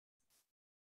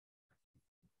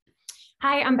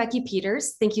Hi, I'm Becky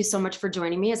Peters. Thank you so much for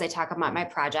joining me as I talk about my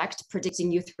project,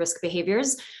 Predicting Youth Risk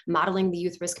Behaviors, Modeling the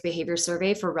Youth Risk Behavior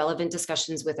Survey for Relevant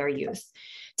Discussions with Our Youth.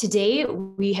 Today,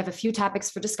 we have a few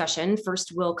topics for discussion.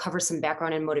 First, we'll cover some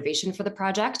background and motivation for the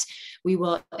project. We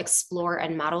will explore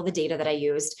and model the data that I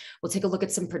used. We'll take a look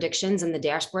at some predictions in the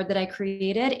dashboard that I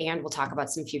created, and we'll talk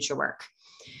about some future work.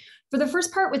 For the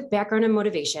first part with background and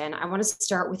motivation, I want to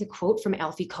start with a quote from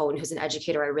Alfie Kohn, who's an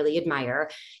educator I really admire.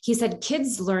 He said,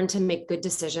 "Kids learn to make good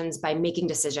decisions by making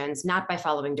decisions, not by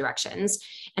following directions."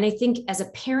 And I think as a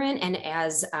parent and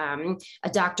as a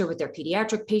doctor with their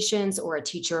pediatric patients or a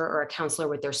teacher or a counselor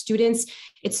with their students,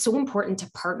 it's so important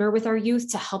to partner with our youth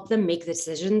to help them make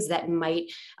decisions that might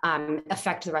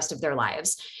affect the rest of their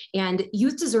lives. And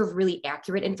youth deserve really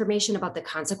accurate information about the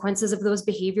consequences of those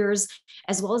behaviors,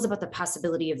 as well as about the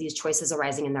possibility of these choices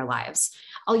arising in their lives.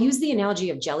 I'll use the analogy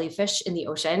of jellyfish in the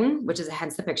ocean, which is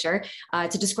hence the picture,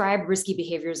 to describe risky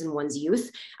behaviors in one's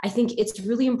youth. I think it's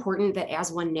really important that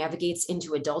as one navigates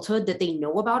into adulthood, that they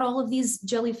know about all of these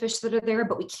jellyfish that are there,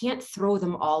 but we can't throw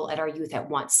them all at our youth at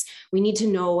once. We need to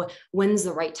know when's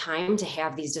the right time to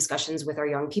have these discussions with our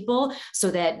young people so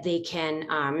that they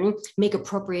can make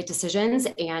appropriate decisions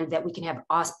and that we can have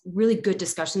really good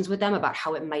discussions with them about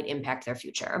how it might impact their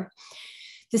future.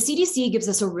 The CDC gives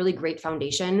us a really great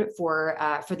foundation for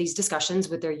these discussions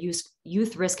with their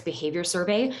Youth Risk Behavior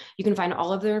Survey. You can find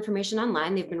all of their information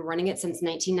online. They've been running it since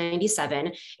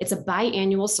 1997. It's a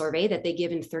biannual survey that they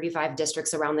give in 35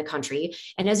 districts around the country.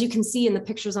 And as you can see in the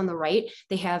pictures on the right,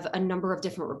 they have a number of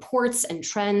different reports and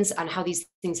trends on how these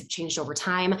things have changed over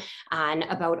time, on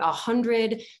about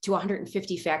 100 to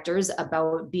 150 factors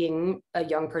about being a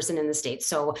young person in the state.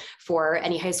 So for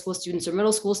any high school students or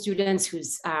middle school students,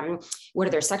 what are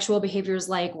their sexual behaviors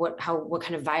like? What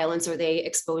kind of violence are they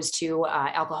exposed to?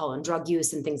 Alcohol and drug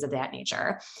use and things of that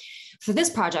nature. For this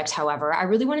project, however, I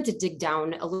really wanted to dig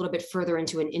down a little bit further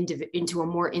into a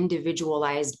more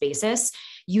individualized basis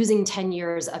using 10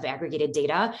 years of aggregated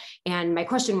data. And my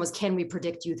question was, can we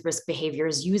predict youth risk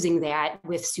behaviors using that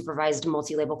with supervised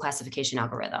multi-label classification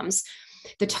algorithms?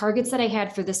 The targets that I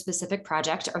had for this specific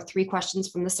project are 3 questions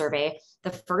from the survey. The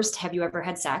first, have you ever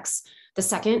had sex? The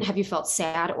second, have you felt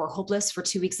sad or hopeless for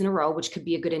 2 weeks in a row, which could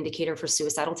be a good indicator for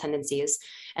suicidal tendencies?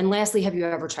 And lastly, have you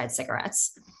ever tried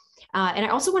cigarettes? And I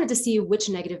also wanted to see which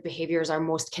negative behaviors are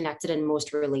most connected and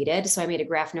most related. So I made a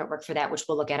graph network for that, which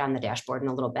we'll look at on the dashboard in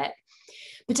a little bit.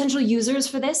 Potential users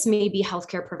for this may be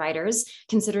healthcare providers,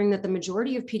 considering that the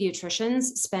majority of pediatricians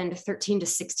spend 13 to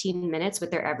 16 minutes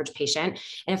with their average patient.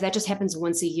 And if that just happens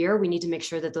once a year, we need to make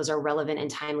sure that those are relevant and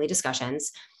timely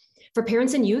discussions. For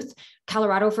parents and youth,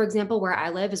 Colorado, for example, where I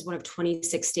live, is one of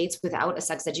 26 states without a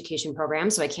sex education program.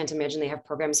 So I can't imagine they have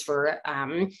programs for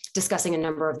discussing a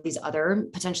number of these other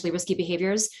potentially risky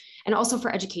behaviors. And also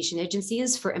for education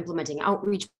agencies for implementing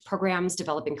outreach programs,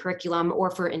 developing curriculum,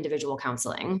 or for individual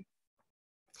counseling.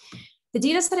 The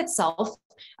data set itself,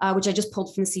 which I just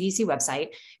pulled from the CDC website,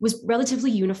 was relatively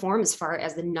uniform as far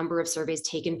as the number of surveys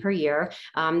taken per year.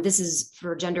 This is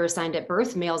for gender assigned at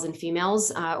birth, males and females,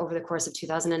 over the course of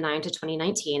 2009 to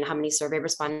 2019, how many survey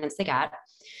respondents they got.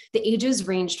 The ages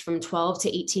ranged from 12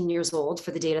 to 18 years old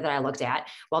for the data that I looked at,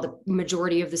 while the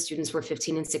majority of the students were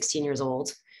 15 and 16 years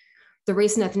old. The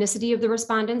race and ethnicity of the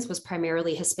respondents was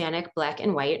primarily Hispanic, Black,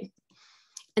 and white.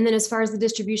 And then as far as the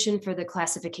distribution for the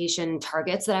classification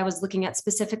targets that I was looking at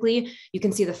specifically, you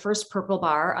can see the first purple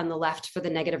bar on the left for the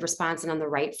negative response and on the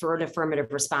right for an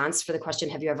affirmative response for the question,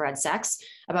 have you ever had sex?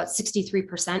 About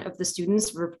 63% of the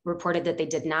students reported that they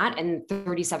did not, and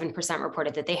 37%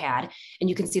 reported that they had. And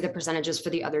you can see the percentages for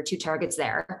the other 2 targets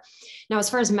there. Now, as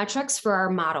far as metrics for our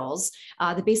models,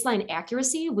 the baseline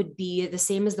accuracy would be the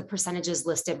same as the percentages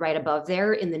listed right above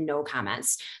there in the no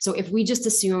comments. So if we just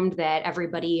assumed that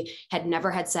everybody had never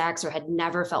had sex or had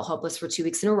never felt hopeless for 2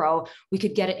 weeks in a row, we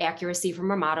could get an accuracy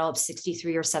from our model of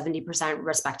 63 or 70%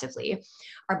 respectively.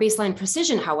 Our baseline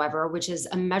precision, however, which is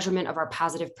a measurement of our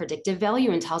positive predictive value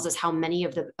and tells us how many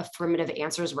of the affirmative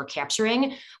answers we're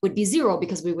capturing, would be 0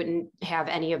 because we wouldn't have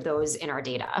any of those in our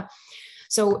data.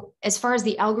 So as far as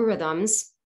the algorithms,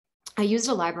 I used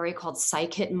a library called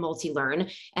Scikit Multi-Learn,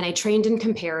 and I trained and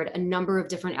compared a number of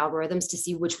different algorithms to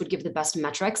see which would give the best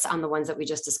metrics on the ones that we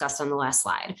just discussed on the last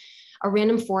slide. A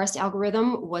random forest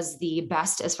algorithm was the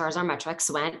best as far as our metrics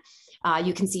went.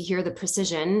 You can see here the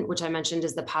precision, which I mentioned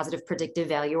is the positive predictive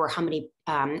value, or how many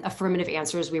affirmative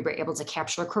answers we were able to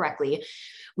capture correctly.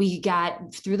 We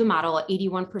got through the model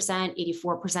 81%,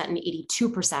 84%, and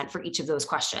 82% for each of those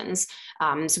questions.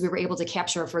 So we were able to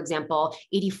capture, for example,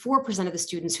 84% of the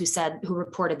students who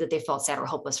reported that they felt sad or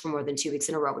hopeless for more than 2 weeks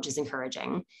in a row, which is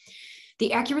encouraging.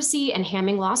 The accuracy and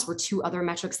Hamming loss were two other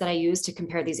metrics that I used to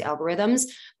compare these algorithms,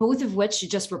 both of which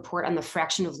just report on the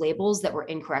fraction of labels that were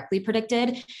incorrectly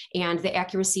predicted. And the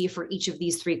accuracy for each of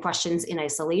these three questions in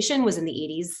isolation was in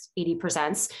the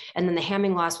 80%. And then the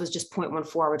Hamming loss was just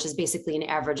 0.14, which is basically an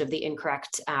average of the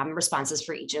incorrect responses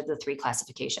for each of the three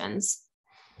classifications.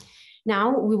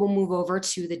 Now we will move over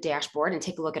to the dashboard and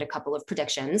take a look at a couple of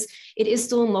predictions. It is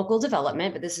still in local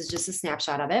development, but this is just a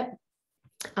snapshot of it.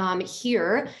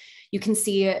 Here, you can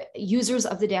see users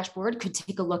of the dashboard could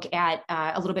take a look at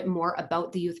a little bit more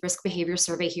about the Youth Risk Behavior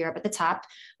Survey here up at the top,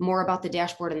 more about the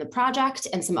dashboard and the project,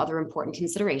 and some other important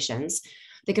considerations.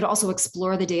 They could also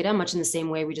explore the data much in the same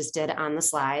way we just did on the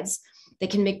slides. They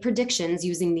can make predictions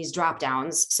using these drop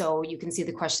downs. So you can see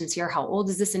the questions here: how old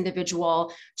is this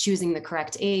individual, choosing the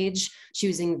correct age,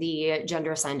 choosing the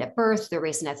gender assigned at birth, their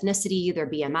race and ethnicity, their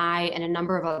BMI, and a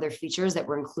number of other features that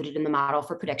were included in the model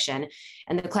for prediction.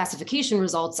 And the classification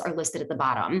results are listed at the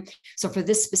bottom. So for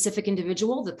this specific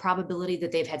individual, the probability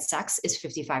that they've had sex is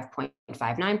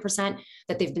 55.59%,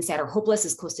 that they've been sad or hopeless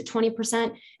is close to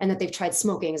 20%, and that they've tried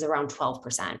smoking is around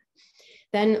 12%.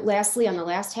 Then lastly, on the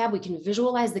last tab, we can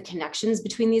visualize the connections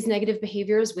between these negative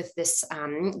behaviors with this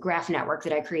graph network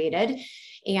that I created.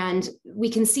 And we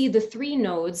can see the three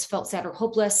nodes: felt sad or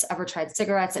hopeless, ever tried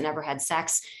cigarettes, and ever had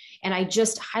sex. And I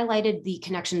just highlighted the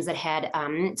connections that had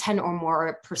 10 or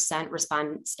more %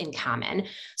 response in common.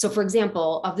 So for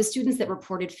example, of the students that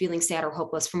reported feeling sad or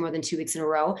hopeless for more than 2 weeks in a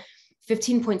row,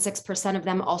 15.6% of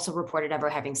them also reported ever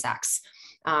having sex.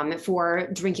 For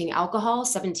drinking alcohol,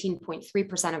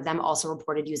 17.3% of them also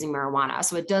reported using marijuana.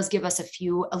 So it does give us a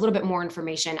little bit more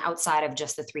information outside of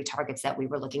just the three targets that we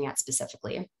were looking at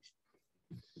specifically.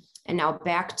 And now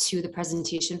back to the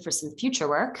presentation for some future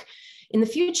work. In the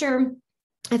future,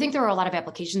 I think there are a lot of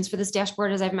applications for this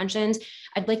dashboard, as I've mentioned.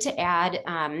 I'd like to add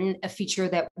a feature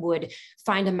that would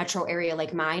find a metro area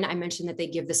like mine. I mentioned that they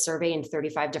give the survey in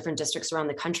 35 different districts around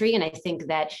the country. And I think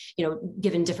that,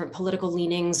 given different political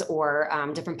leanings or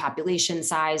different population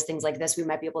size, things like this, we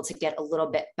might be able to get a little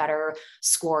bit better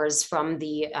scores from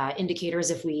the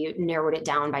indicators if we narrowed it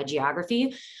down by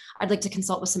geography. I'd like to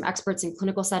consult with some experts in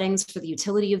clinical settings for the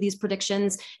utility of these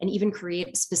predictions, and even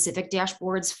create specific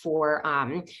dashboards for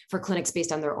clinics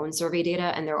based on their own survey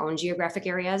data and their own geographic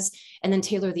areas, and then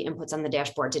tailor the inputs on the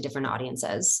dashboard to different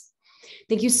audiences.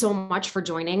 Thank you so much for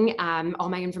joining. All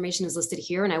my information is listed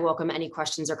here, and I welcome any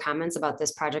questions or comments about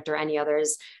this project or any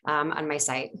others on my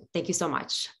site. Thank you so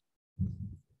much.